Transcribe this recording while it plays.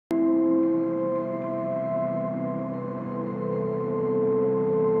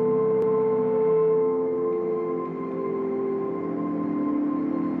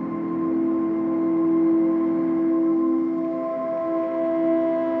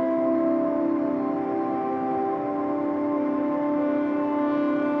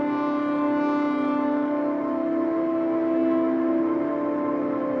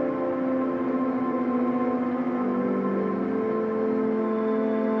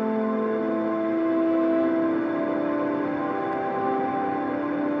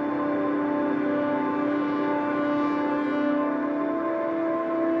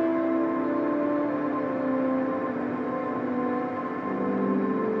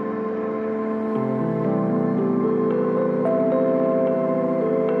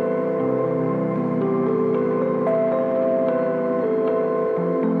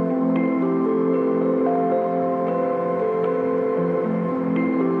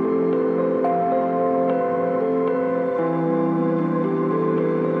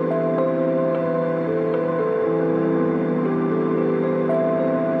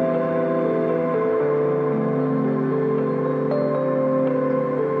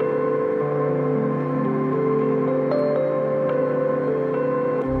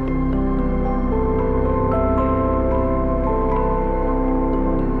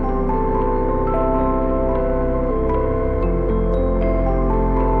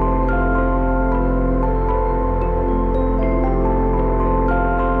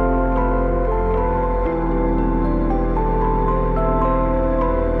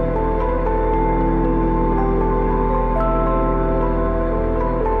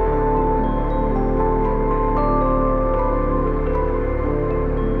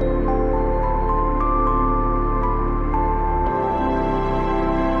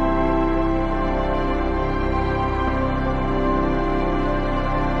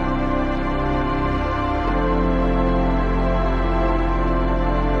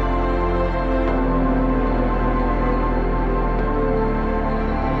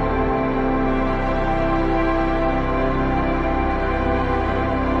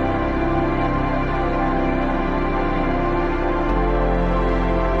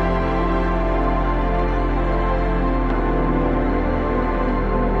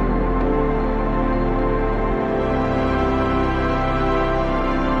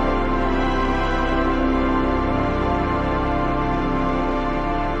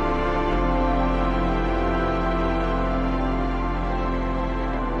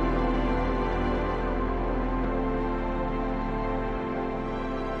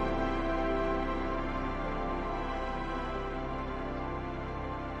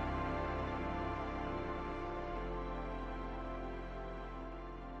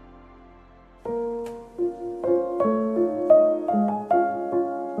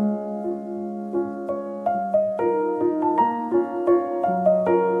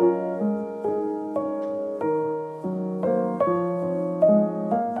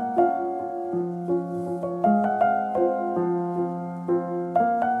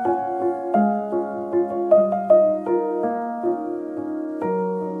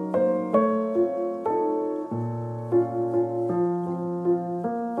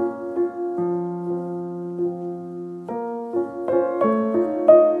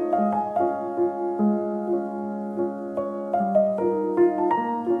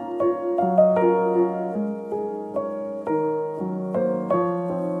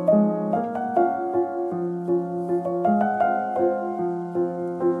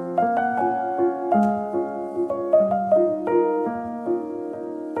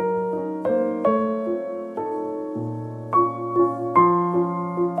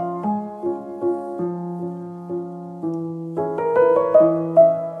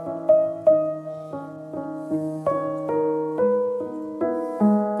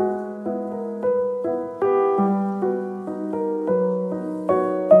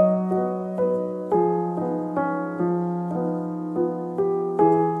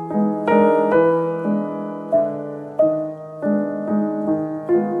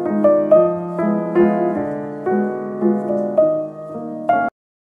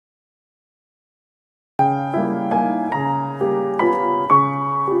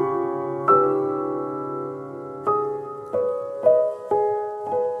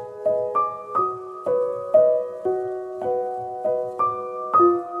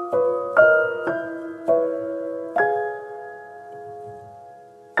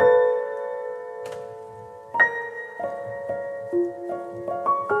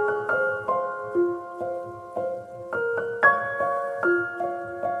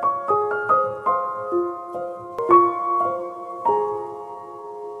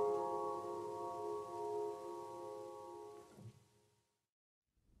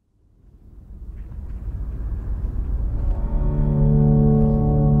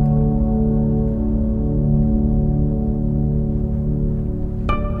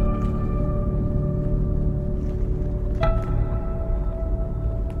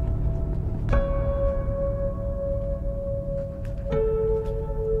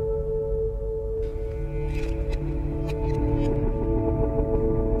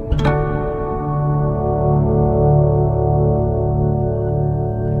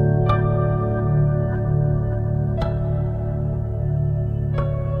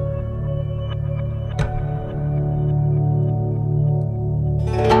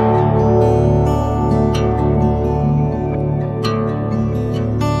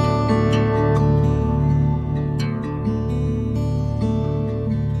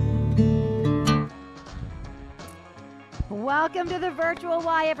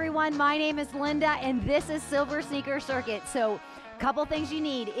everyone, my name is Linda and this is Silver Sneaker Circuit. So couple things you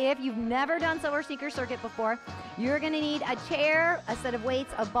need. If you've never done Silver Sneaker Circuit before, you're going to need a chair, a set of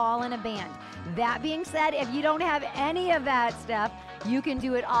weights, a ball, and a band. That being said, if you don't have any of that stuff, you can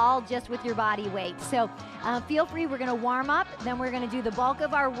do it all just with your body weight. So feel free. We're going to warm up, then we're going to do the bulk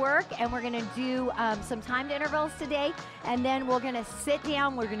of our work, and we're going to do some timed intervals today, and then we're going to sit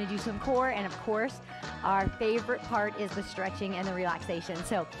down, we're going to do some core, and of course, our favorite part is the stretching and the relaxation.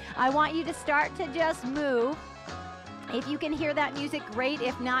 So I want you to start to just move. If you can hear that music, great.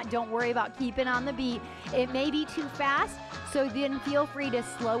 If not, don't worry about keeping on the beat. It may be too fast, so then feel free to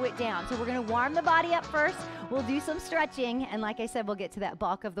slow it down. So we're going to warm the body up first. We'll do some stretching, and like I said, we'll get to that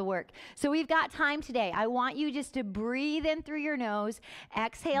bulk of the work. So we've got time today. I want you just to breathe in through your nose,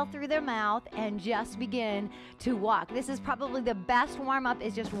 exhale through the mouth, and just begin to walk. This is probably the best warm-up,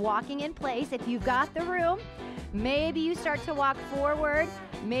 is just walking in place. If you've got the room, maybe you start to walk forward.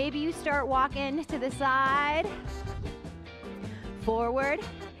 Maybe you start walking to the side, forward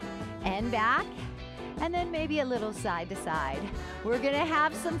and back, and then maybe a little side to side. We're gonna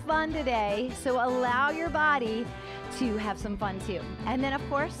have some fun today, so allow your body to have some fun too. And then of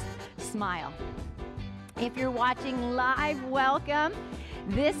course, smile. If you're watching live, welcome.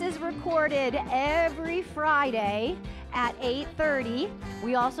 This is recorded every Friday at 8:30.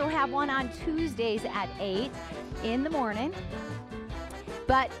 We also have one on Tuesdays at 8 in the morning.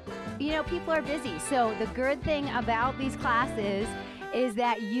 But you know, people are busy, so the good thing about these classes is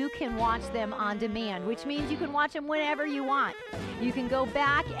that you can watch them on demand, which means you can watch them whenever you want. You can go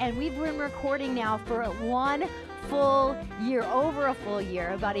back, and we've been recording now for 1 full year, over a full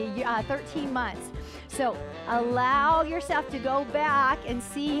year, about 13 months. So allow yourself to go back and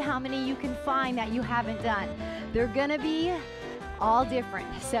see how many you can find that you haven't done. They're gonna be all different,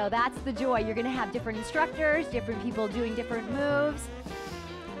 so that's the joy. You're gonna have different instructors, different people doing different moves.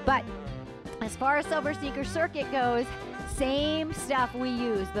 But as far as Silver Sneaker Circuit goes, same stuff we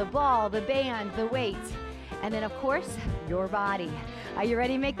use, the ball, the band, the weights, and then of course, your body. Are you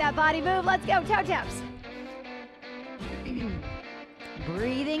ready to make that body move? Let's go, toe taps.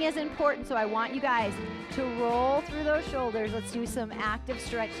 Breathing is important, so I want you guys to roll through those shoulders. Let's do some active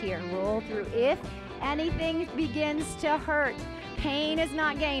stretch here. Roll through. If anything begins to hurt, pain is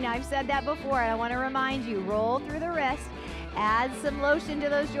not gain. I've said that before, and I want to remind you, roll through the wrist. Add some lotion to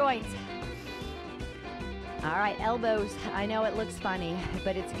those joints. All right, elbows. I know it looks funny,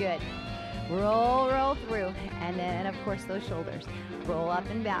 but it's good. Roll through. And then, of course, those shoulders. Roll up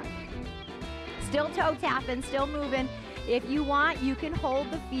and back. Still toe tapping, still moving. If you want, you can hold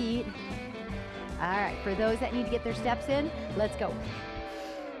the feet. All right, for those that need to get their steps in, let's go.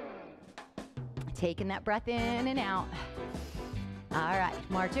 Taking that breath in and out. All right,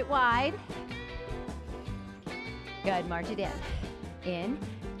 march it wide. Good, march it in. In,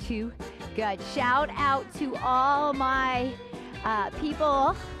 2, good. Shout out to all my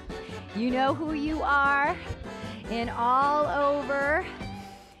people. You know who you are, and all over.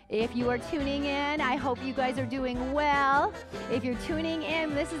 If you are tuning in, I hope you guys are doing well. If you're tuning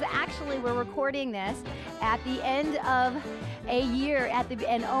in, this is actually, we're recording this at the end of a year,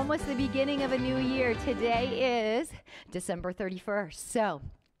 and almost the beginning of a new year. Today is December 31st. So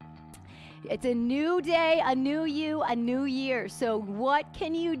it's a new day, a new you, a new year. So what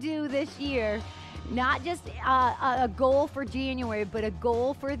can you do this year? Not just a goal for January, but a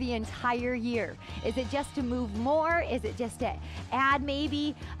goal for the entire year. Is it just to move more? Is it just to add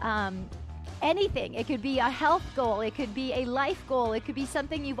maybe anything? It could be a health goal. It could be a life goal. It could be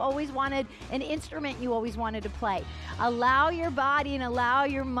something you've always wanted, an instrument you always wanted to play. Allow your body and allow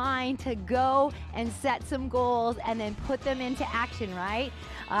your mind to go and set some goals and then put them into action, right?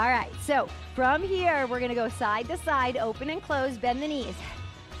 All right, so from here, we're gonna go side to side, open and close, bend the knees.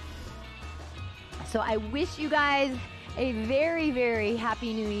 So I wish you guys a very, very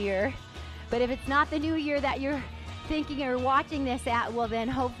happy new year. But if it's not the new year that you're thinking or watching this at, well then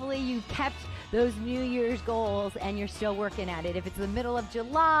hopefully you kept those New Year's goals and you're still working at it. If it's the middle of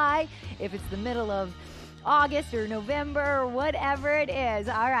July, if it's the middle of August or November or whatever it is.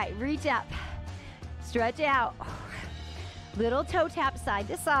 All right, reach up, stretch out. Little toe tap side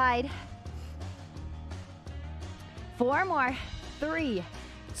to side. 4 more, 3,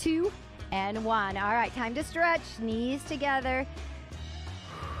 2, and 1. All right, time to stretch. Knees together,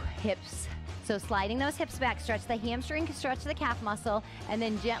 hips. So sliding those hips back, stretch the hamstring, stretch the calf muscle, and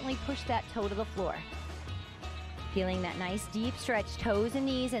then gently push that toe to the floor. Feeling that nice deep stretch, toes and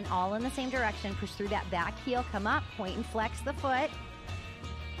knees, and all in the same direction. Push through that back heel, come up, point and flex the foot.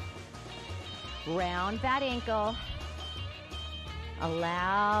 Round that ankle.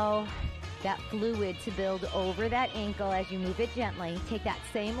 Allow that fluid to build over that ankle as you move it gently. Take that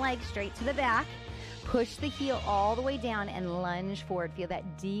same leg straight to the back. Push the heel all the way down and lunge forward. Feel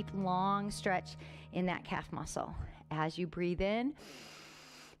that deep, long stretch in that calf muscle. As you breathe in,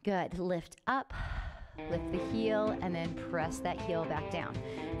 good. Lift up, lift the heel, and then press that heel back down.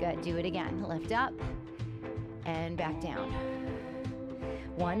 Good. Do it again. Lift up and back down.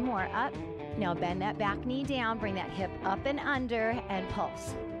 One more up. Now bend that back knee down, bring that hip up and under, and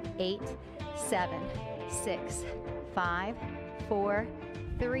pulse. 8, 7, 6, 5, 4,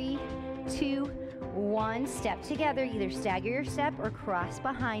 3, 2, 1. Step together. Either stagger your step or cross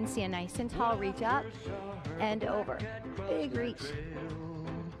behind. Stand nice and tall. Reach up and over. Big reach.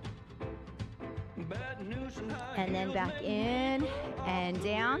 And then back in and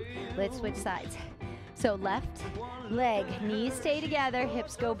down. Let's switch sides. So left leg, knees stay together,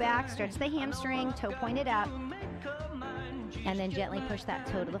 hips go back, stretch the hamstring, toe pointed up, and then gently push that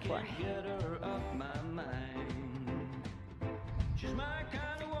toe to the floor.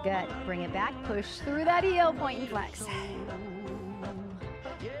 Good. Bring it back, push through that heel, point and flex.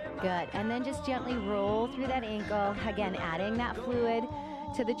 Good. And then just gently roll through that ankle. Again, adding that fluid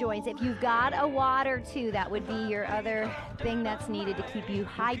to the joints. If you've got a water too, that would be your other thing that's needed to keep you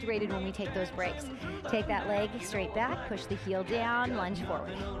hydrated when we take those breaks. Take that leg straight back, push the heel down, lunge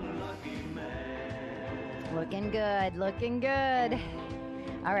forward. Looking good, looking good.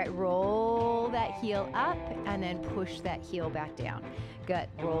 All right, roll that heel up and then push that heel back down. Good.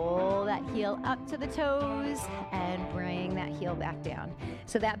 Roll that heel up to the toes and bring that heel back down.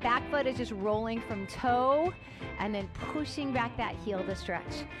 So that back foot is just rolling from toe and then pushing back that heel to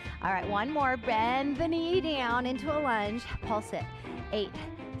stretch. All right, one more. Bend the knee down into a lunge. Pulse it. 8,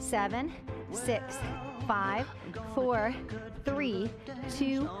 7, 6, 5, 4, 3,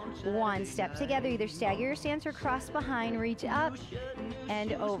 2, 1. Step together. Either stagger your stance or cross behind. Reach up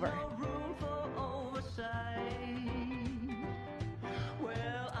and over.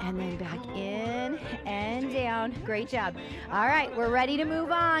 And then back in and down. Great job. All right, we're ready to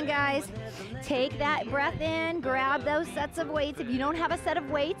move on, guys. Take that breath in, grab those sets of weights. If you don't have a set of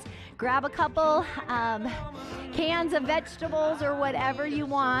weights, grab a couple cans of vegetables or whatever you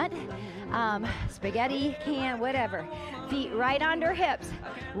want. Spaghetti can, whatever. Feet right under hips.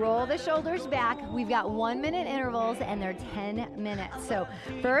 Roll the shoulders back. We've got 1-minute intervals and they're 10 minutes. So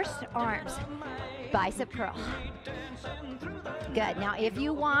first, arms, bicep curl. Good. Now, if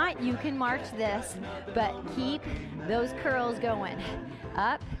you want, you can march this, but keep those curls going.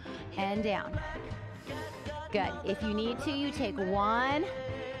 Up and down. Good. If you need to, you take one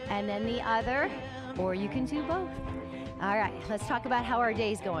and then the other, or you can do both. All right, let's talk about how our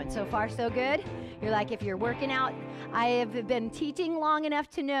day's going. So far, so good. You're like, if you're working out, I have been teaching long enough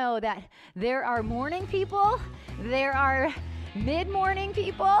to know that there are morning people, there are mid-morning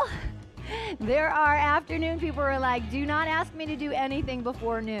people, there are afternoon people who are like, do not ask me to do anything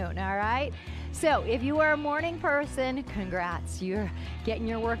before noon, all right? So if you are a morning person, congrats, you're getting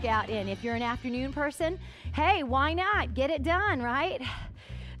your workout in. If you're an afternoon person, hey, why not? Get it done, right?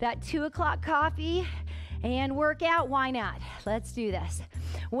 That 2 o'clock coffee and workout, why not? Let's do this.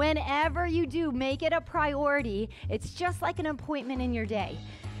 Whenever you do, make it a priority. It's just like an appointment in your day.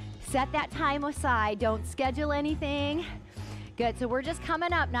 Set that time aside. Don't schedule anything. Good, so we're just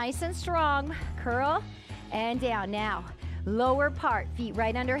coming up nice and strong. Curl and down. Now, lower part, feet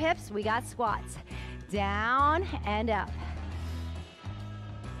right under hips. We got squats. Down and up.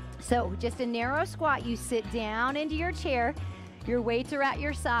 So just a narrow squat. You sit down into your chair. Your weights are at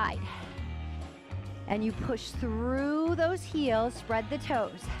your side. And you push through those heels, spread the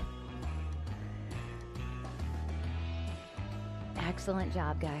toes. Excellent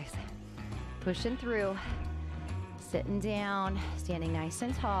job, guys. Pushing through. Sitting down, standing nice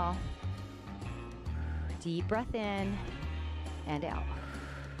and tall. Deep breath in and out.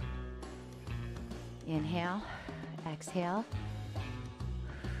 Inhale, exhale.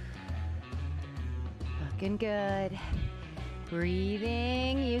 Looking good.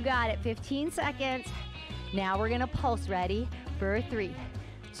 Breathing, you got it. 15 seconds. Now we're gonna pulse. Ready? For 3,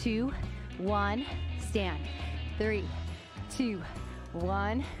 2, 1, stand. 3, 2,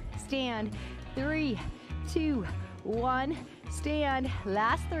 1, stand. 3, 2, 1, stand.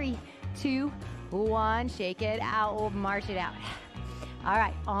 Last 3, 2, 1. Shake it out. We'll march it out. All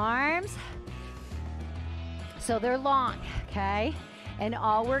right, arms. So they're long, okay? And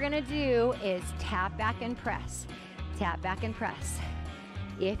all we're gonna do is tap back and press. Tap back and press.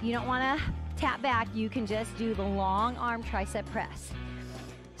 If you don't wanna tap back, you can just do the long arm tricep press.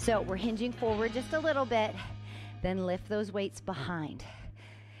 So we're hinging forward just a little bit, then lift those weights behind.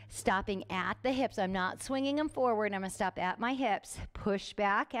 Stopping at the hips. I'm not swinging them forward. I'm going to stop at my hips. Push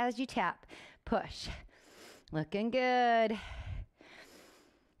back as you tap. Push. Looking good.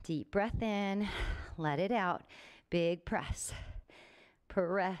 Deep breath in. Let it out. Big press.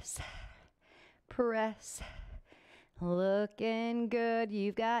 Press. Press. Looking good.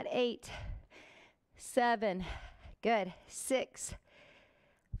 You've got 8, 7. Good. 6,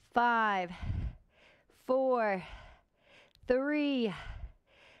 5, 4, 3,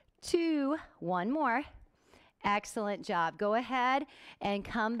 2. One more. Excellent job. Go ahead and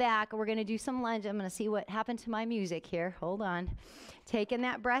come back. We're going to do some lunge. I'm going to see what happened to my music here. Hold on. Taking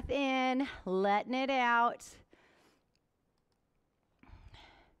that breath in, letting it out.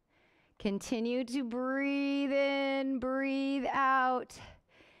 Continue to breathe in, breathe out.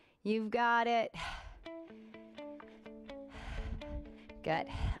 You've got it. Good.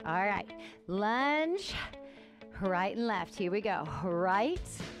 All right. Lunge, right and left. Here we go. Right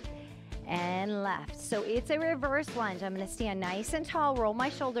and left. So it's a reverse lunge. I'm going to stand nice and tall, roll my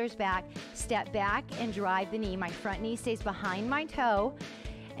shoulders back, step back and drive the knee. My front knee stays behind my toe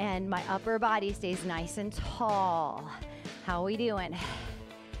and my upper body stays nice and tall. How are we doing?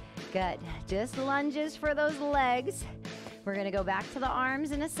 Good. Just lunges for those legs. We're going to go back to the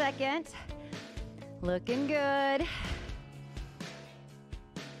arms in a second. Looking good.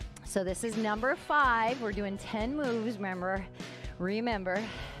 So this is number 5. We're doing 10 moves, remember.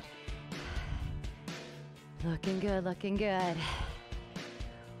 Looking good, looking good.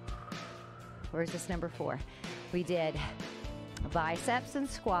 Where's this number 4? We did biceps and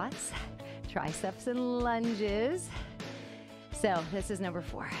squats, triceps and lunges. So this is number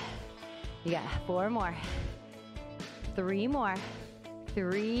 4. You got 4 more. 3 more.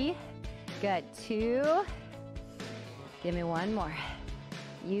 3. Good. 2. Give me 1 more.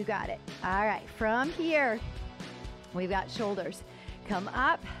 You got it. All right. From here, we've got shoulders. Come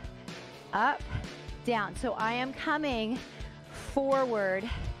up, up, down. So I am coming forward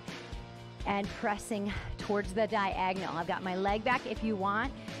and pressing towards the diagonal. I've got my leg back. If you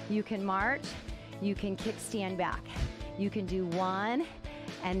want, you can march. You can kickstand back. You can do one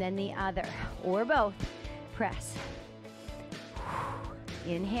and then the other, or both. Press.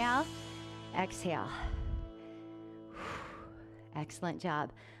 Inhale, exhale. Excellent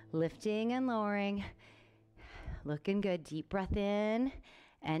job. Lifting and lowering. Looking good. Deep breath in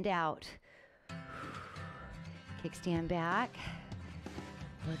and out. Kickstand back.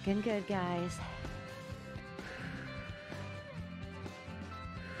 Looking good, guys.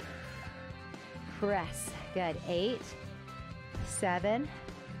 Press. Good. 8, 7,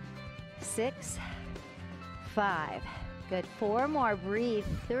 6, 5. Good. 4 more. Breathe.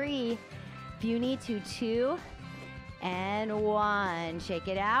 3. If you need to, 2 and 1. Shake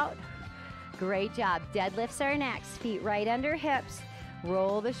it out. Great job. Deadlifts are next. Feet right under hips.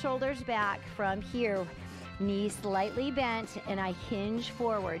 Roll the shoulders back from here. Knees slightly bent, and I hinge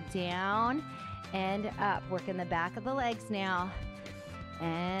forward, down and up. Working the back of the legs now,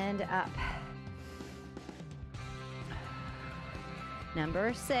 and up.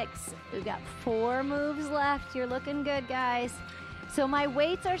 Number 6, we've got 4 moves left. You're looking good, guys. So my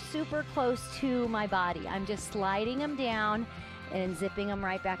weights are super close to my body. I'm just sliding them down and zipping them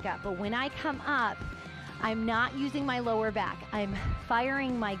right back up. But when I come up, I'm not using my lower back. I'm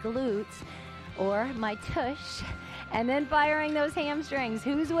firing my glutes or my tush, and then firing those hamstrings.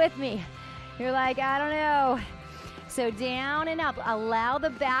 Who's with me? You're like, I don't know. So down and up. Allow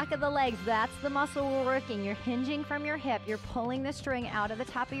the back of the legs. That's the muscle we're working. You're hinging from your hip. You're pulling the string out of the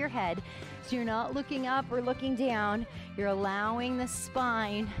top of your head. So you're not looking up or looking down. You're allowing the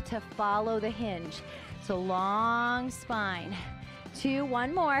spine to follow the hinge. So long spine. 2,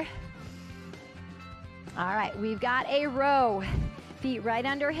 1 more. All right, we've got a row. Feet right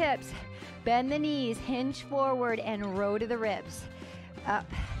under hips. Bend the knees, hinge forward, and row to the ribs. Up.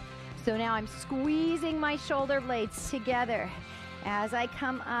 So now I'm squeezing my shoulder blades together as I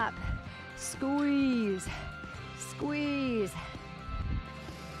come up. Squeeze, squeeze.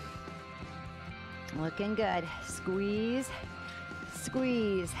 Looking good. Squeeze,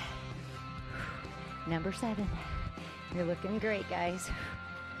 squeeze. Number 7. You're looking great, guys.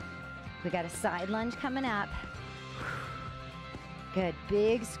 We got a side lunge coming up. Good.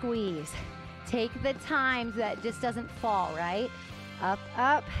 Big squeeze. Take the time so that just doesn't fall, right? Up,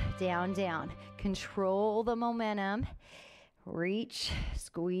 up, down, down. Control the momentum. Reach,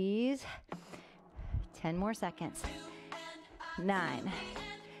 squeeze. 10 more seconds. 9,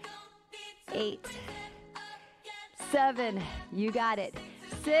 8, 7. You got it.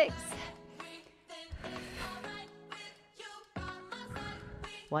 6.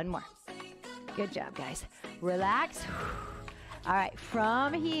 1 more. Good job, guys. Relax. All right,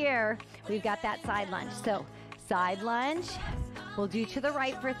 from here, we've got that side lunge. So side lunge, we'll do to the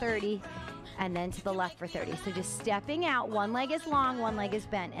right for 30, and then to the left for 30. So just stepping out, one leg is long, one leg is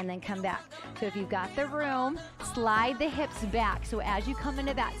bent, and then come back. So if you've got the room, slide the hips back. So as you come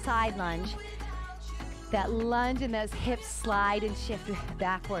into that side lunge, that lunge and those hips slide and shift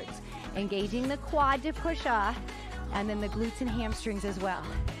backwards, engaging the quad to push off, and then the glutes and hamstrings as well.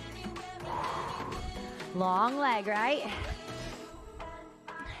 Long leg, right?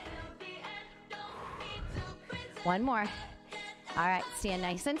 One more. All right, stand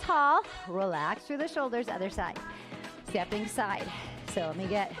nice and tall. Relax through the shoulders, other side. Stepping side. So let me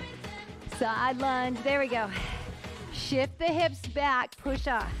get side lunge. There we go. Shift the hips back, push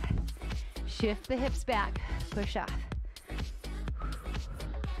off. Shift the hips back, push off.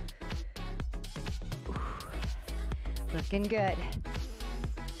 Looking good.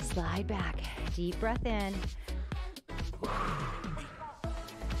 Slide back. Deep breath in.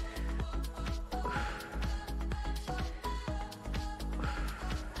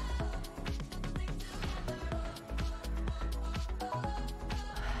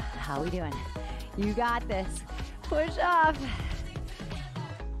 How are we doing? You got this. Push off.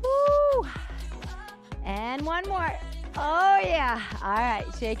 Woo! And one more. Oh yeah. All right,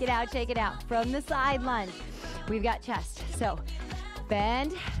 shake it out, shake it out. From the side lunge, we've got chest. So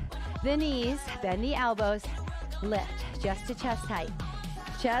bend the knees, bend the elbows, lift, just to chest height.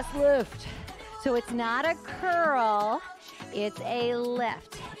 Chest lift. So it's not a curl, it's a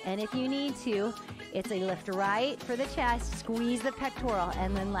lift. And if you need to, it's a lift right for the chest, squeeze the pectoral,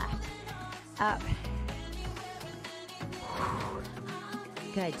 and then left. Up.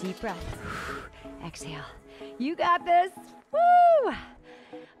 Good, deep breath. Exhale. You got this. Woo!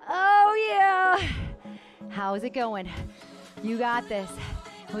 Oh yeah. How's it going? You got this.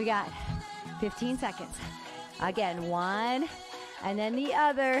 We got 15 seconds. Again, one, and then the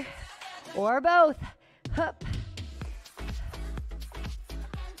other, or both. Hup.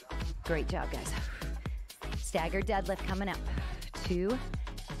 Great job, guys. Staggered deadlift coming up. 2,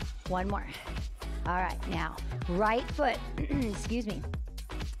 1 more. All right, now, right foot, excuse me,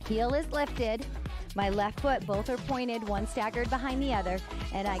 heel is lifted. My left foot, both are pointed, one staggered behind the other,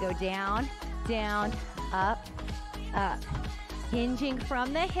 and I go down, down, up, up. Hinging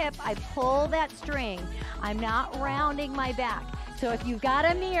from the hip, I pull that string. I'm not rounding my back. So if you've got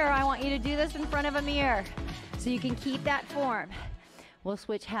a mirror, I want you to do this in front of a mirror so you can keep that form. We'll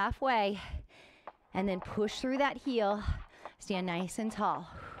switch halfway and then push through that heel. Stand nice and tall.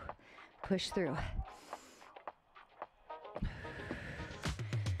 Push through.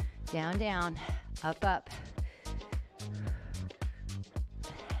 Down, down, up, up.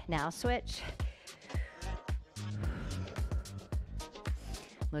 Now switch.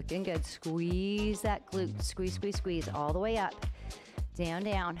 Looking good. Squeeze that glute. Squeeze, squeeze, squeeze. All the way up. Down,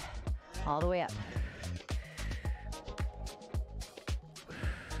 down. All the way up.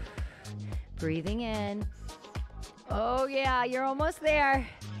 Breathing in. Oh yeah, you're almost there.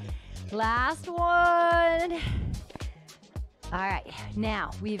 Last one. All right,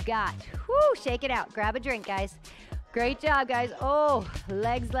 now we've got, whoo, shake it out. Grab a drink, guys. Great job, guys. Oh,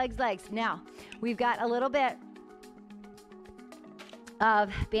 legs, legs, legs. Now, we've got a little bit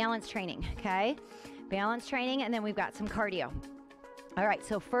of balance training, okay? Balance training, and then we've got some cardio. All right,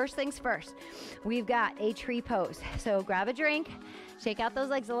 so first things first, we've got a tree pose. So grab a drink, shake out those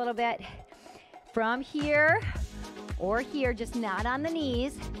legs a little bit. From here or here, just not on the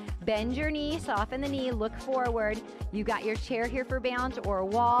knees. Bend your knee, soften the knee, look forward. You got your chair here for balance or a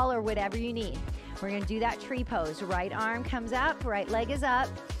wall or whatever you need. We're gonna do that tree pose. Right arm comes up, right leg is up.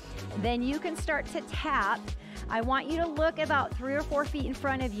 Then you can start to tap. I want you to look about 3 or 4 feet in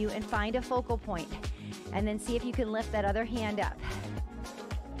front of you and find a focal point. And then see if you can lift that other hand up.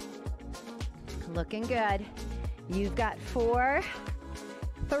 Looking good. You've got 4,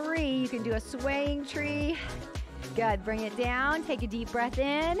 3. You can do a swaying tree. Good, bring it down, take a deep breath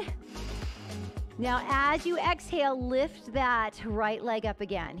in. Now as you exhale, lift that right leg up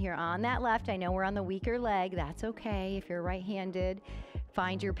again. You're on that left, I know we're on the weaker leg, that's okay. If you're right-handed,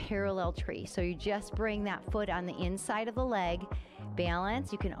 find your parallel tree. So you just bring that foot on the inside of the leg,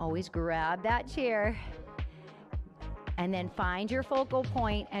 balance, you can always grab that chair, and then find your focal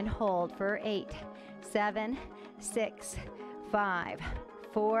point and hold for 8, 7, 6, 5,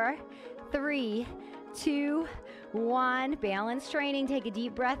 4, 3, 2, 1. Balance training. Take a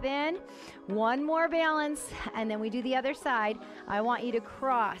deep breath in. One more balance, and then we do the other side. I want you to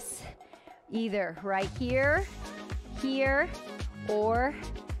cross either right here, here, or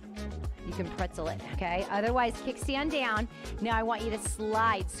You can pretzel it, okay? Otherwise, kickstand down. Now I want you to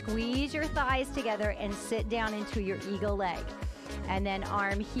slide. Squeeze your thighs together and sit down into your eagle leg. And then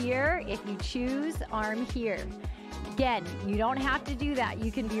arm here. If you choose, arm here. Again, you don't have to do that.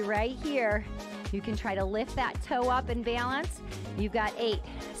 You can be right here. You can try to lift that toe up and balance. You've got 8,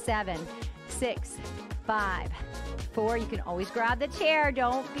 7, 6, 5, 4. You can always grab the chair.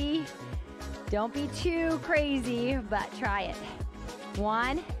 Don't be too crazy, but try it.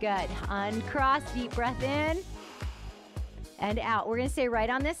 1, good. Uncross, deep breath in and out. We're gonna stay right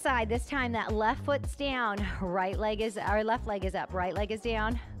on this side. This time that left foot's down, left leg is up, right leg is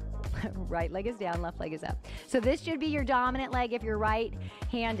down, right leg is down, left leg is up. So this should be your dominant leg if you're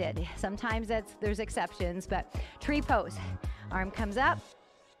right-handed. Sometimes there's exceptions, but tree pose. Arm comes up,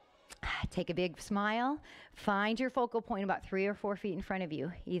 take a big smile, find your focal point about 3 or 4 feet in front of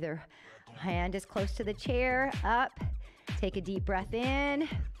you. Either hand is close to the chair, up. Take a deep breath in,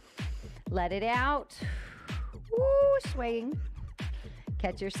 let it out. Woo, swing.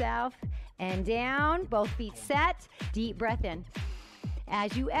 Catch yourself and down, both feet set, deep breath in.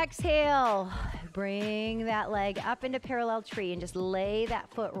 As you exhale, bring that leg up into parallel tree and just lay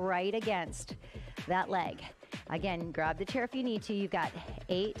that foot right against that leg. Again, grab the chair if you need to. You've got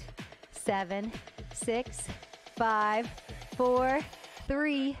 8, 7, 6, 5, 4,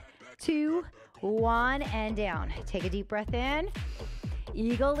 3, 2, 1, and down. Take a deep breath in.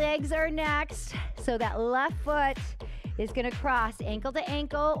 Eagle legs are next. So that left foot is gonna cross ankle to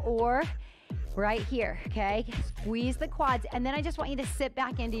ankle or right here, okay? Squeeze the quads, and then I just want you to sit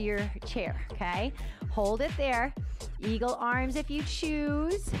back into your chair, okay? Hold it there. Eagle arms if you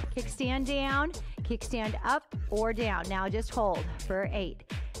choose. Kickstand down, kickstand up or down. Now just hold for 8,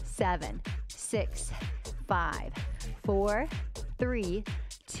 7, 6, 5, 4, 3,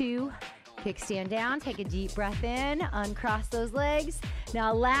 2, kickstand down, take a deep breath in, uncross those legs.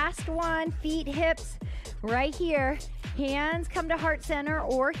 Now last one, feet, hips, right here. Hands come to heart center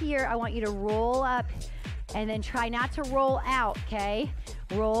or here. I want you to roll up and then try not to roll out, okay?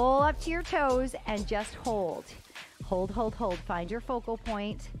 Roll up to your toes and just hold. Hold, hold, hold. Find your focal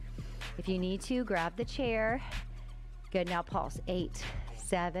point. If you need to, grab the chair. Good, now pulse. 8,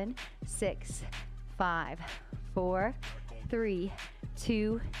 7, 6, 5, 4, 3,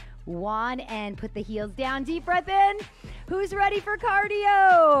 2, 1, and put the heels down. Deep breath in. Who's ready for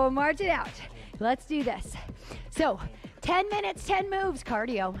cardio? March it out. Let's do this. So 10 minutes, 10 moves,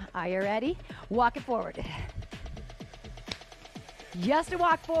 cardio. Are you ready? Walk it forward. Just a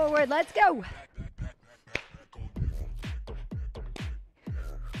walk forward. Let's go.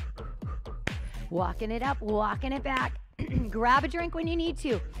 Walking it up, walking it back. Grab a drink when you need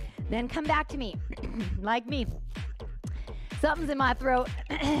to. Then come back to me, like me. Something's in my throat.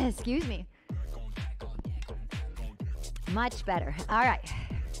 Excuse me. Much better. All right.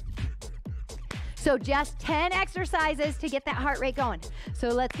 So just 10 exercises to get that heart rate going. So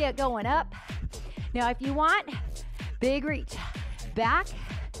let's get going up. Now if you want, big reach. Back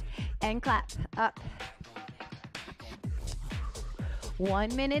and clap. Up.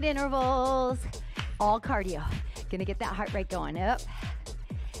 1 minute intervals. All cardio. Gonna get that heart rate going. Up.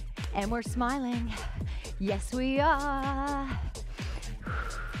 And we're smiling. Yes, we are.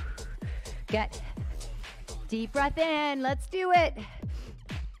 Good. Deep breath in. Let's do it.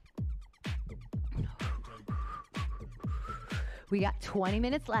 We got 20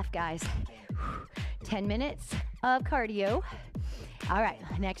 minutes left, guys. 10 minutes of cardio. All right,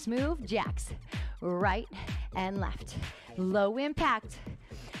 next move, jacks. Right and left. Low impact.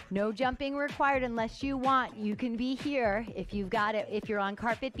 No jumping required unless you want. You can be here if you've got it. If you're on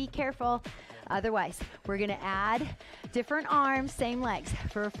carpet, be careful. Otherwise, we're gonna add different arms, same legs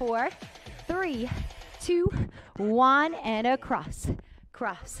for 4, 3, 2, 1, and across.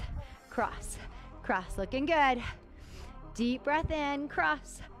 Cross, cross, cross. Looking good. Deep breath in,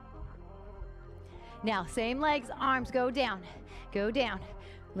 cross. Now, same legs, arms go down, go down.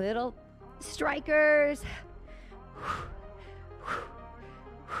 Little strikers.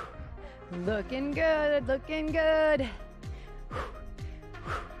 Looking good, looking good.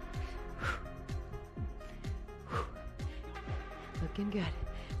 Looking good.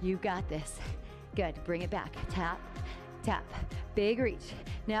 You got this. Good, bring it back. Tap, tap, big reach.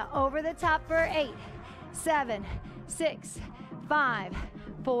 Now over the top for 8, 7, 6, 5,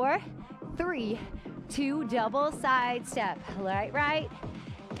 4, 3, 2, double side step. Right, right,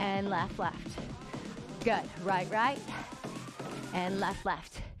 and left, left. Good, right, right, and left,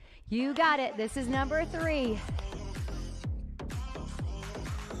 left. You got it. This is number 3.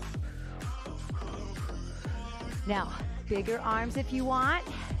 Now, bigger arms if you want.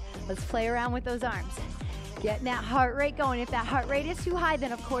 Let's play around with those arms. Getting that heart rate going. If that heart rate is too high,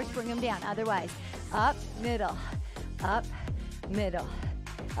 then of course bring them down. Otherwise, up, middle, up, middle,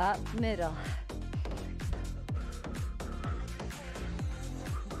 up, middle.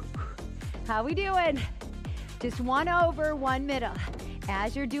 How we doing? Just one over, one middle.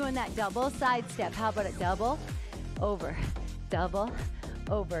 As you're doing that double side step, how about a double over, double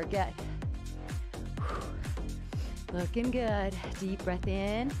over, good. Looking good. Deep breath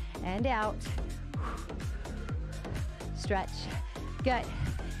in and out. Stretch, good.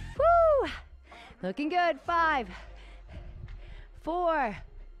 Woo! Looking good. 5, 4,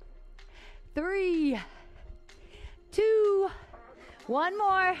 3, 2, one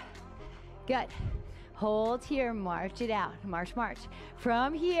more. Good. Hold here, march it out, march, march.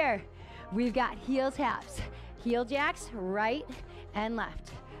 From here, we've got heel taps, heel jacks, right and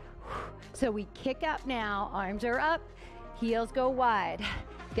left. So we kick up now, arms are up, heels go wide.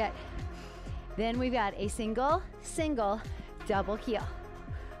 Good. Then we've got a single, single, double heel.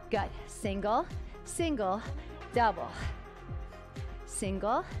 Good. Single, single, double.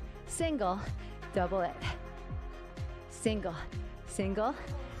 Single, single, double it. Single, single,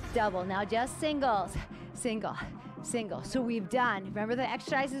 double. Now just singles, single, single. So we've done, remember the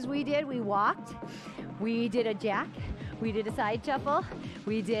exercises we did? We walked, we did a jack, we did a side shuffle,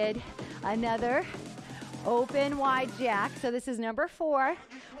 we did another open wide jack. So this is number 4.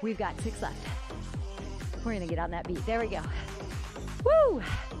 We've got 6 left. We're gonna get on that beat. There we go. Woo!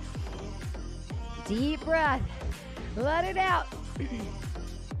 Deep breath. Let it out.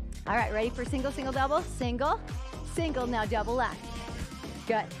 All right, ready for single, single, double? Single, single, now double left.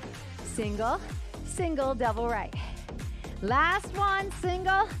 Good. Single, single, double right. Last one,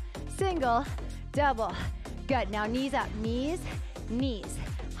 single, single, double. Good, now knees up, knees, knees.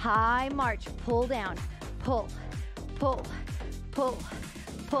 High march, pull down, pull, pull, pull,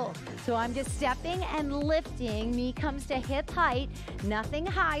 pull. So I'm just stepping and lifting. Knee comes to hip height, nothing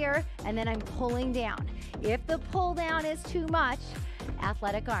higher, and then I'm pulling down. If the pull down is too much,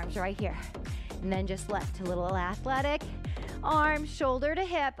 athletic arms right here. And then just lift, a little athletic. Arms shoulder to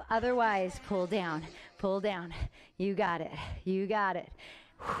hip, otherwise pull down, pull down. You got it, you got it.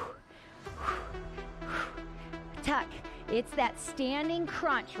 Tuck, it's that standing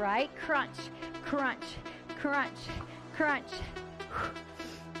crunch, right? Crunch, crunch, crunch, crunch.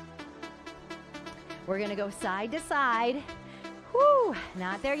 We're gonna go side to side. Whoo,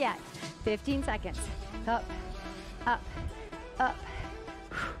 not there yet. 15 seconds. Up, up, up.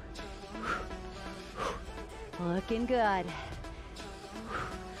 Looking good.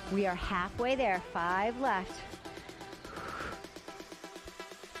 We are halfway there, 5 left.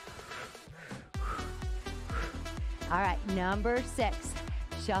 All right, number 6,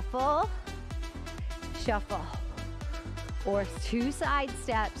 shuffle, shuffle, or 2 side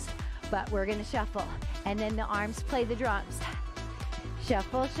steps, but we're gonna shuffle, and then the arms play the drums.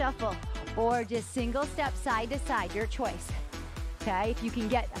 Shuffle, shuffle, or just single step side to side, your choice. Okay, if you can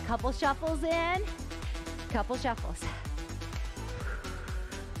get a couple shuffles in, couple shuffles.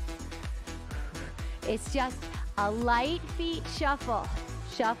 It's just a light feet shuffle.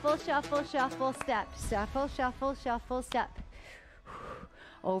 Shuffle, shuffle, shuffle, step. Shuffle, shuffle, shuffle, step.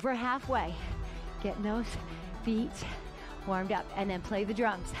 Over halfway. Getting those feet warmed up, and then play the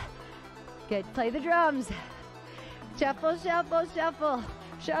drums. Good, play the drums. Shuffle, shuffle, shuffle.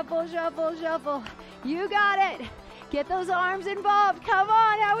 Shuffle, shuffle, shuffle. You got it. Get those arms involved. Come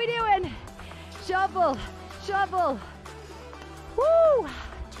on, how we doing? Shuffle, shuffle. Woo!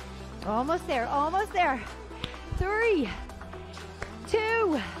 Almost there, almost there. 3,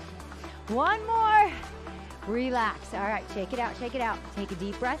 2, one more. Relax. All right, shake it out, shake it out. Take a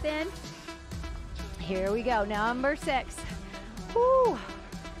deep breath in. Here we go, number 6. Woo!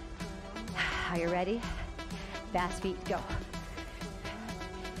 Are you ready? Fast feet, go.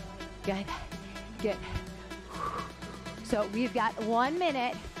 Good, good. So we've got 1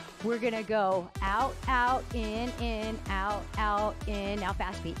 minute. We're gonna go out, out, in, out, in. Now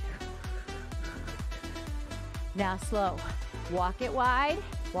fast feet. Now slow. Walk it wide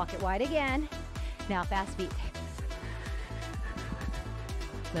again. Now fast feet.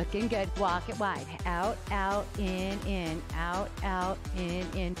 Looking good, walk it wide. Out, out, in, out,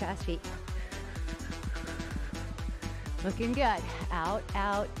 in, fast feet. Looking good, out,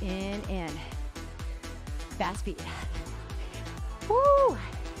 in. Fast feet. Woo!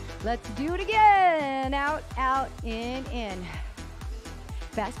 Let's do it again. Out, in.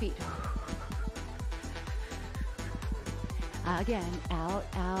 Fast feet. Again, out,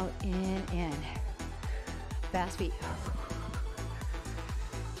 in. Fast feet.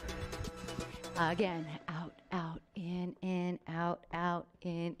 Again, out, in, out,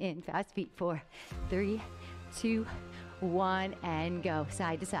 in. Fast feet. 4, 3, 2, 1, and go.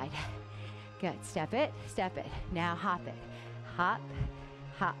 Side to side. Good. Step it, step it. Now hop it. Hop,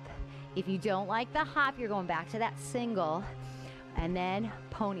 hop. If you don't like the hop, you're going back to that single, and then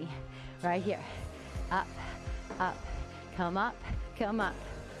pony right here. Up, up, come up, come up.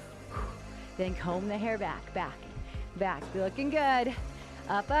 Then comb the hair back, back, back. Looking good.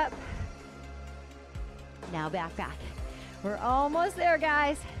 Up, up. Now back, back. We're almost there,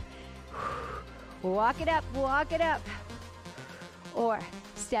 guys. Walk it up, walk it up. Or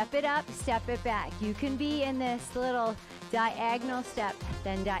step it up, step it back. You can be in this little diagonal step,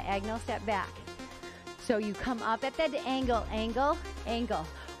 then diagonal step back. So you come up at that angle, angle, angle,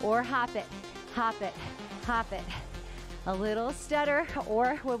 or hop it, hop it, hop it. A little stutter,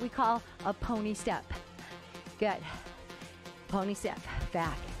 or what we call a pony step. Good. Pony step,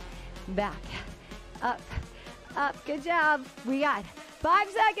 back, back, up, up. Good job. We got 5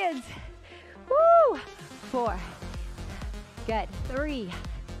 seconds. Woo! 4. Good. 3,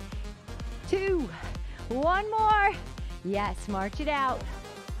 2, 1 more. Yes, march it out.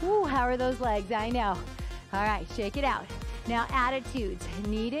 Woo, how are those legs? I know. All right, shake it out. Now attitudes,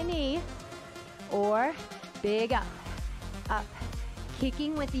 knee to knee, or big up, up.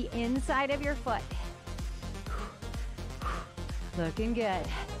 Kicking with the inside of your foot. Looking good.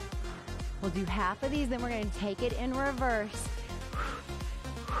 We'll do half of these, then we're gonna take it in reverse.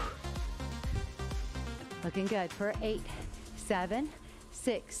 Looking good for 8, 7,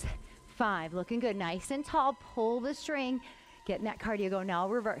 6, 5. Looking good, nice and tall. Pull the string, getting that cardio going. Now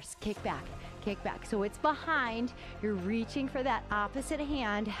reverse, kick back, kick back. So it's behind, you're reaching for that opposite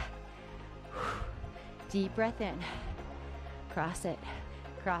hand. Deep breath in, cross it,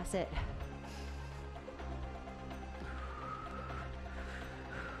 cross it.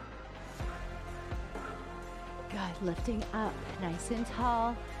 Good, lifting up, nice and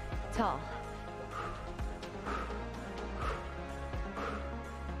tall, tall.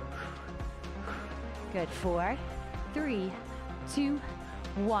 Good, 4, 3, 2,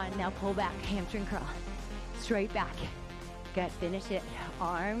 1. Now pull back, hamstring curl, straight back. Good, finish it.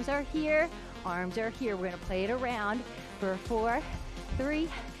 Arms are here, arms are here. We're gonna play it around for 4, 3,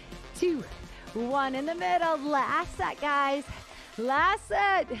 2, 1. In the middle, last set, guys. Last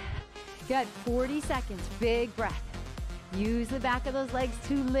set. Good, 40 seconds, big breath. Use the back of those legs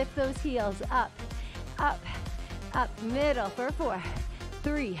to lift those heels up, up, up, middle for 4,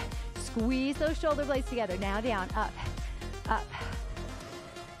 3, squeeze those shoulder blades together. Now down, up, up.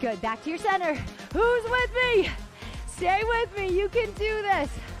 Good, back to your center. Who's with me? Stay with me, you can do this.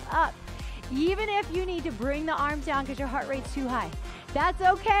 Up, even if you need to bring the arms down because your heart rate's too high. That's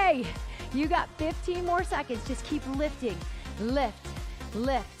okay. You got 15 more seconds, just keep lifting. Lift,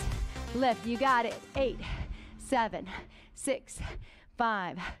 lift, lift, you got it. 8, 7, 6,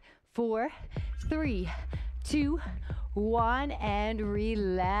 5, 4, 3, 2, 1, and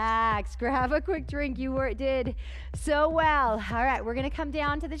relax. Grab a quick drink. You did so well. All right, we're gonna come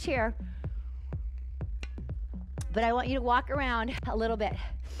down to the chair, but I want you to walk around a little bit.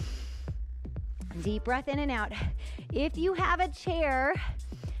 Deep breath in and out. If you have a chair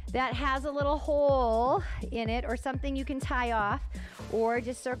that has a little hole in it or something you can tie off or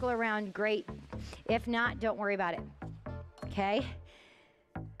just circle around, great. If not, don't worry about it, okay?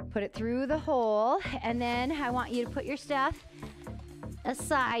 Put it through the hole, and then I want you to put your stuff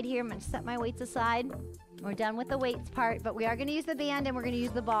aside here. I'm gonna set my weights aside. We're done with the weights part, but we are gonna use the band and we're gonna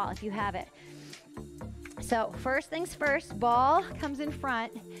use the ball if you have it. So first things first, ball comes in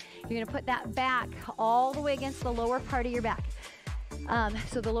front. You're gonna put that back all the way against the lower part of your back.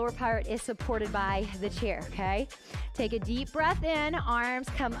 So the lower part is supported by the chair, okay? Take a deep breath in, arms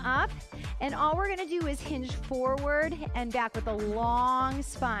come up, and all we're gonna do is hinge forward and back with a long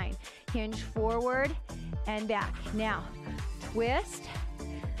spine. Hinge forward and back. Now, twist,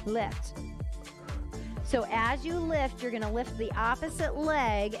 lift. So as you lift, you're gonna lift the opposite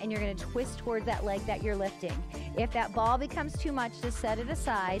leg and you're gonna twist towards that leg that you're lifting. If that ball becomes too much, just set it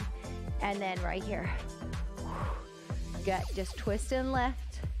aside, and then right here. Good, just twist and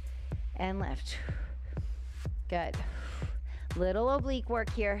lift, and lift. Good. Little oblique work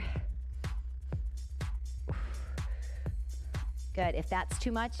here. Good, if that's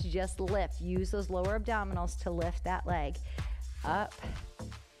too much, just lift. Use those lower abdominals to lift that leg. Up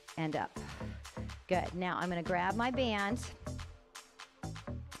and up. Good, now I'm gonna grab my band.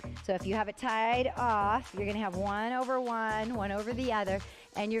 So if you have it tied off, you're gonna have one over one, one over the other,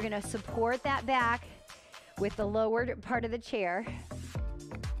 and you're gonna support that back with the lower part of the chair.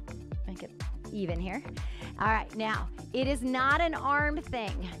 Make it even here. All right, now, it is not an arm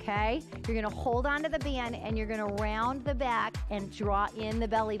thing, okay? You're gonna hold onto the band and you're gonna round the back and draw in the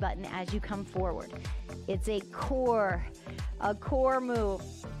belly button as you come forward. It's a core move.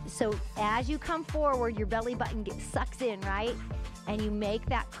 So as you come forward, your belly button sucks in, right? And you make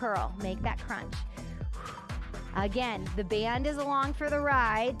that curl, make that crunch. Again, the band is along for the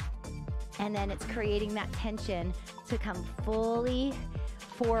ride, and then it's creating that tension to come fully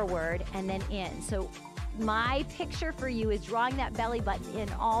forward and then in. So my picture for you is drawing that belly button in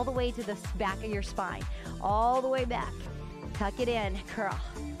all the way to the back of your spine, all the way back. Tuck it in, curl,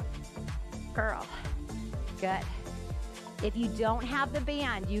 curl. Good. If you don't have the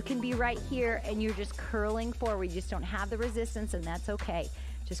band, you can be right here and you're just curling forward. You just don't have the resistance, and that's okay.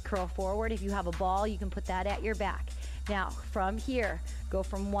 Just curl forward. If you have a ball, you can put that at your back. Now, from here, go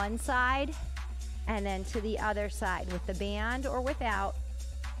from one side and then to the other side with the band or without,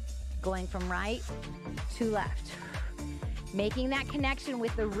 going from right to left. Making that connection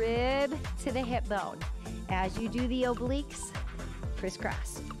with the rib to the hip bone. As you do the obliques,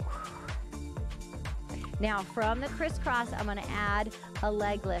 crisscross. Now from the crisscross, I'm gonna add a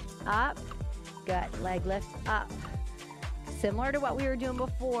leg lift up. Good, leg lift up. Similar to what we were doing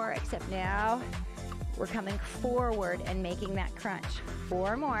before, except now we're coming forward and making that crunch.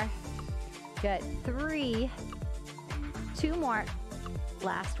 4 more. Good, 3, 2 more.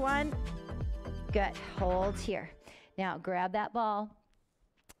 Last one. Good, hold here. Now grab that ball.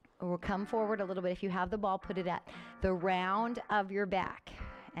 Or come forward a little bit. If you have the ball, put it at the round of your back.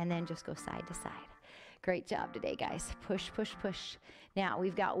 And then just go side to side. Great job today, guys. Push, push, push. Now,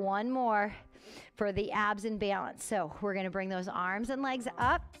 we've got one more for the abs and balance. So we're going to bring those arms and legs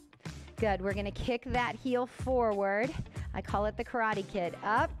up. Good. We're going to kick that heel forward. I call it the Karate Kid.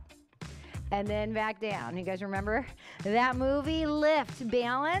 Up and then back down. You guys remember that movie? Lift,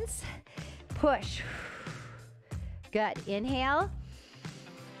 balance, push. Good. Inhale,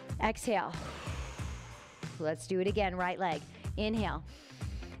 exhale. Let's do it again. Right leg. Inhale.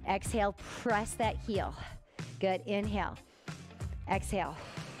 Exhale, press that heel. Good, inhale. Exhale.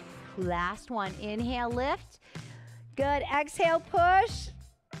 Last one, inhale, lift. Good, exhale, push.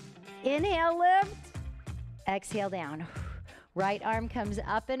 Inhale, lift. Exhale, down. Right arm comes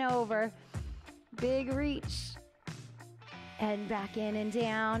up and over. Big reach. And back in and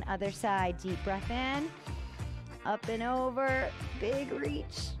down. Other side, deep breath in. Up and over, big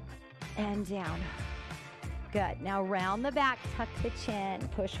reach. And down. Good. Now round the back, tuck the chin,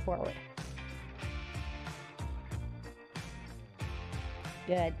 push forward.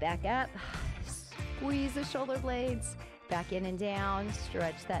 Good. Back up. Squeeze the shoulder blades. Back in and down.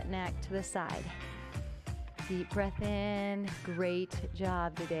 Stretch that neck to the side. Deep breath in. Great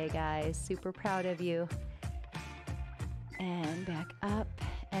job today, guys. Super proud of you. And back up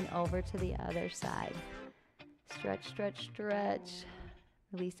and over to the other side. Stretch, stretch, stretch.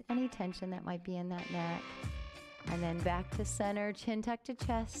 Release any tension that might be in that neck. And then back to center, chin tuck to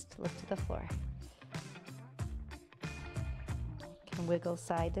chest, look to the floor. Can wiggle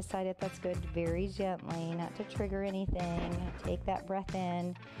side to side if that's good, very gently, not to trigger anything. Take that breath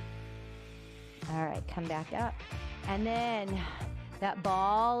in. All right, come back up. And then that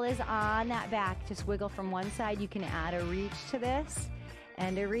ball is on that back. Just wiggle from one side. You can add a reach to this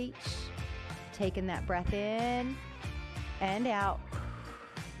and a reach. Taking that breath in and out.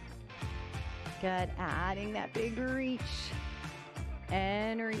 Good, adding that big reach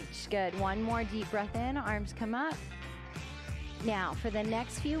and reach. Good, one more deep breath in, arms come up. Now for the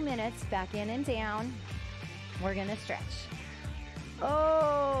next few minutes, back in and down, we're gonna stretch.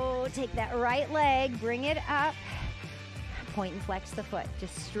 Oh, take that right leg, bring it up, point and flex the foot.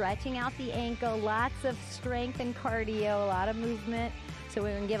 Just stretching out the ankle, lots of strength and cardio, a lot of movement, so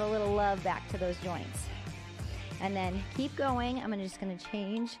we can give a little love back to those joints. And then keep going. I'm just gonna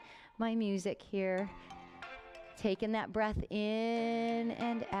change my music here. Taking that breath in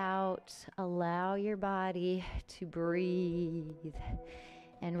and out. Allow your body to breathe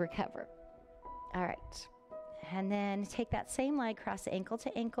and recover. All right. And then take that same leg, cross ankle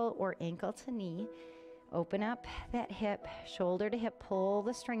to ankle or ankle to knee. Open up that hip, shoulder to hip, pull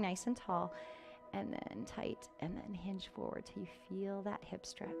the string nice and tall, and then tight, and then hinge forward till you feel that hip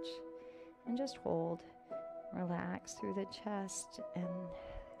stretch. And just hold. Relax through the chest and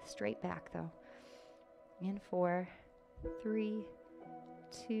straight back though. In 4, 3,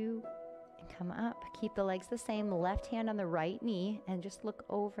 2, and come up. Keep the legs the same. Left hand on the right knee and just look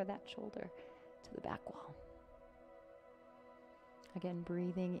over that shoulder to the back wall. Again,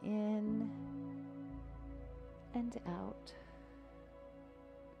 breathing in and out.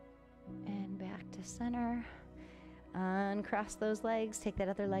 And back to center. Uncross those legs. Take that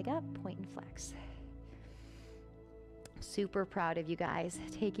other leg up. Point and flex. Super proud of you guys,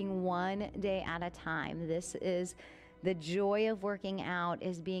 taking one day at a time. This is The joy of working out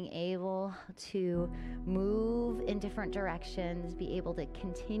is being able to move in different directions, be able to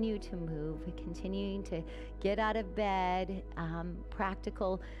continue to move, continuing to get out of bed,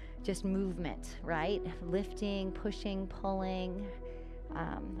 practical just movement, right? Lifting, pushing, pulling,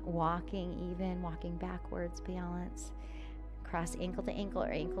 walking backwards, balance, cross ankle to ankle or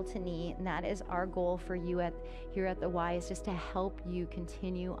ankle to knee. And that is our goal for you here at the Y, is just to help you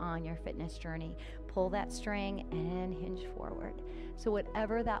continue on your fitness journey. Pull that string and hinge forward. So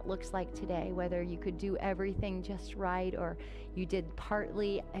whatever that looks like today, whether you could do everything just right or you did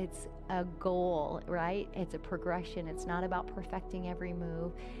partly, it's a goal, right? It's a progression. It's not about perfecting every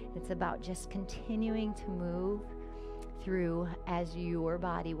move. It's about just continuing to move through as your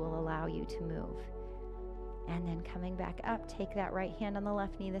body will allow you to move. And then coming back up, take that right hand on the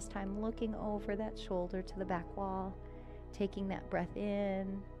left knee, this time looking over that shoulder to the back wall, taking that breath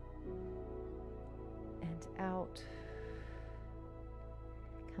in and out.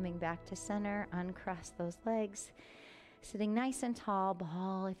 Coming back to center, uncross those legs, sitting nice and tall,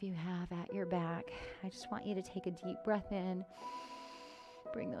 ball if you have at your back. I just want you to take a deep breath in,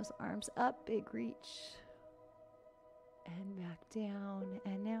 bring those arms up, big reach, and back down.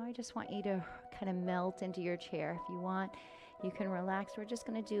 And now I just want you to kind of melt into your chair. If you want, you can relax. We're just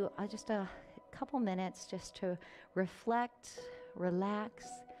going to do just a couple minutes just to reflect, relax,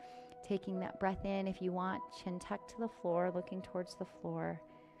 taking that breath in. If you want, chin tucked to the floor, looking towards the floor.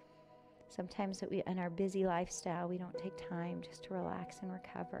 Sometimes in our busy lifestyle, we don't take time just to relax and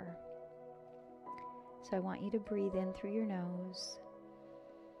recover. So I want you to breathe in through your nose,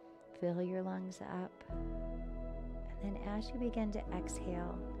 fill your lungs up. And as you begin to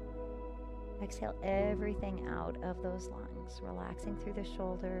exhale everything out of those lungs, relaxing through the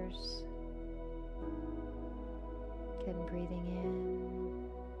shoulders. Again, breathing in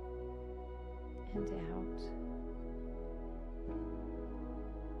and out.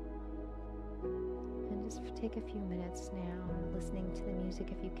 And just take a few minutes now, listening to the music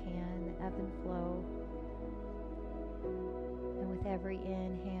if you can, the ebb and flow. And with every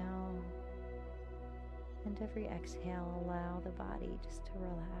inhale and every exhale, allow the body just to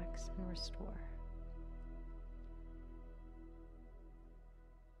relax and restore.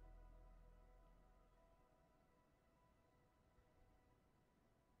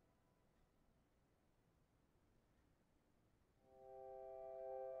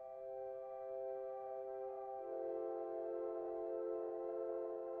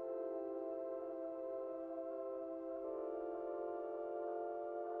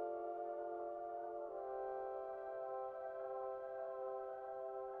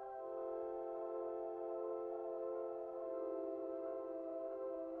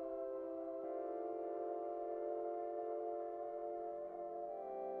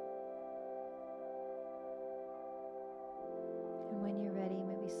 When you're ready,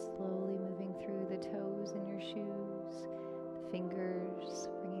 maybe slowly moving through the toes in your shoes, the fingers,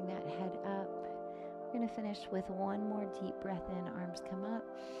 bringing that head up. We're going to finish with one more deep breath in. Arms come up.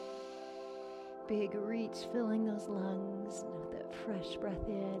 Big reach, filling those lungs with that fresh breath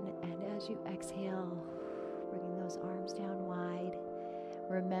in. And as you exhale, bringing those arms down wide.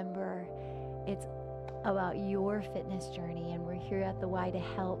 Remember, it's about your fitness journey, and we're here at the Y to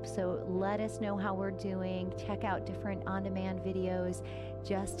help. So let us know how we're doing. Check out different on-demand videos.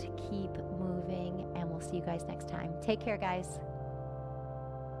 Just keep moving, and we'll see you guys next time. Take care, guys.